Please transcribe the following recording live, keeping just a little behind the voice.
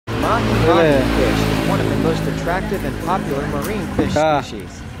Mahi Mahi fish is one of the most attractive and popular marine fish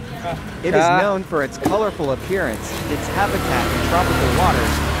species. It is known for its colorful appearance, its habitat in tropical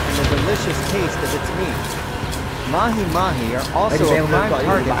waters, and the delicious taste of its meat. Mahi Mahi are also a prime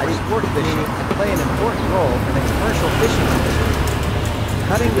target for sport fishing and play an important role in the commercial fishing industry.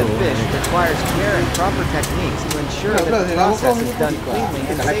 Cutting the fish requires care and proper techniques to ensure that the process is done cleanly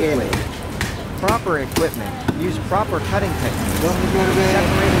and safely. Proper equipment, use proper cutting techniques,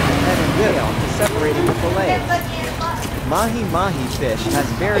 separating the head and tail to separating the fillets. Mahi Mahi fish has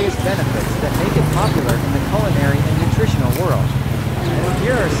various benefits that make it popular in the culinary and nutritional world. And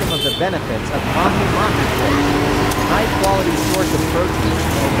here are some of the benefits of Mahi Mahi fish. High quality source of protein,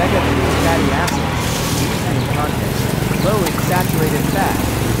 omega-3 fatty acids, nutrient content, low in saturated fat,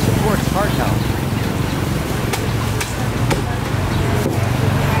 supports heart health.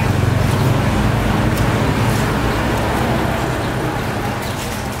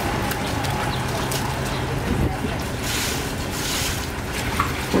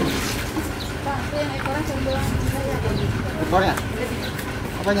 Ekornya?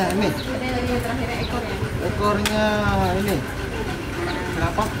 Apanya ini? Ekornya ini.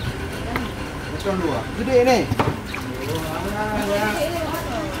 Berapa? Ekor 2. Gede ini.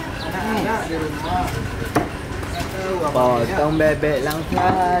 Anak-anak di rumah. Potong bebek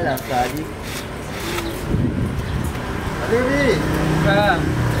langka tadi. Adik. Sekarang.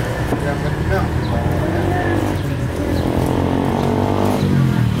 Yang kedua.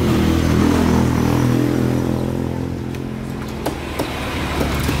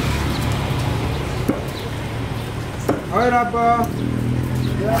 Hai apa?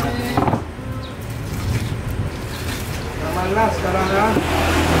 Ya ni. Malas sekarang dah.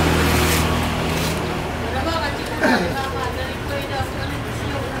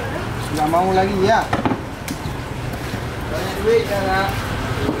 Tidak mau lagi ya. Banyak duit dah nak.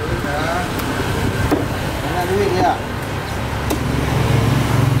 Banyak duit ya.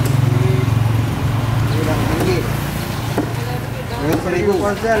 Ini dah tinggi. Duit 1,000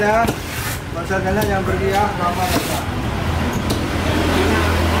 ponsel ya. Ponsel kalian yang pergi ya. Berapa dah?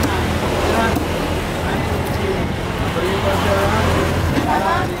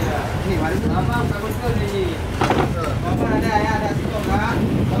 Ni mari tu. Apa betul ni? Apa ada ya, ada stok kan?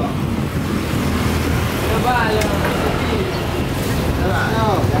 Coba lo.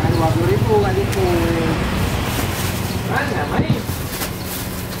 Jangan 20.000 kan itu. Mana mai?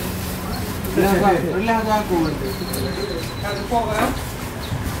 Belah aku. Kau pok kan?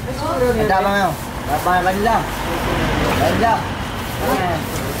 Ada bang. Abang banyak. Banyak.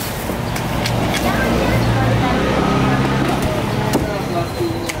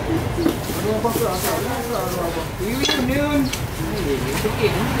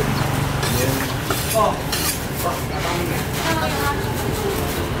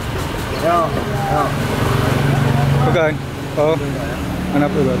 Bukan. Oh. Mana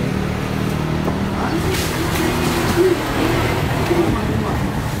apa tu?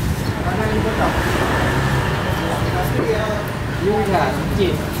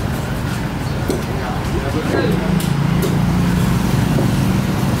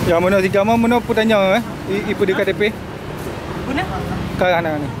 Yang mana si Jamal mana pun tanya ibu di KTP. Mana?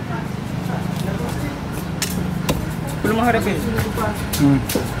 Sekarang ni. Belum ada KTP.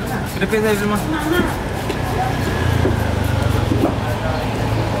 KTP saya belum.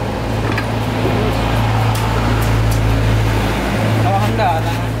 Kalau Honda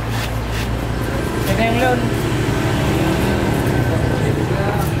tak. Ada yang loan.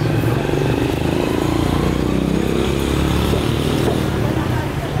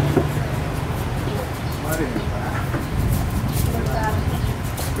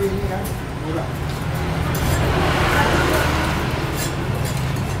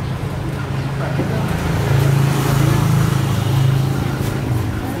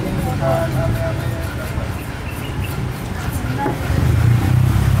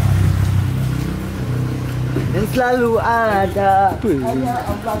 Dan selalu ada. Hanya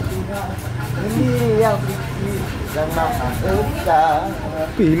Allah Tuhan. Ini yang bikin dan maha esa.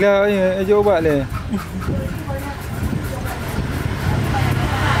 Bila ya jawab le.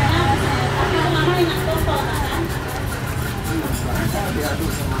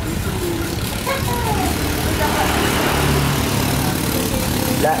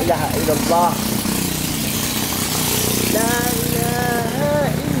 La ilaha illallah. La ilaha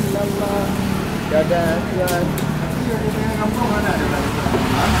illallah. Tiada Tuhan.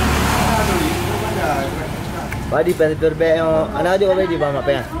 Badi pastor be anak jo badi pamak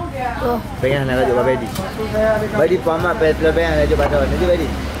pengen. Pengen anak jo badi. Badi pamak pastor be anak jo pastor. Nanti badi.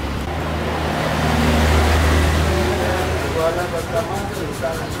 Pertama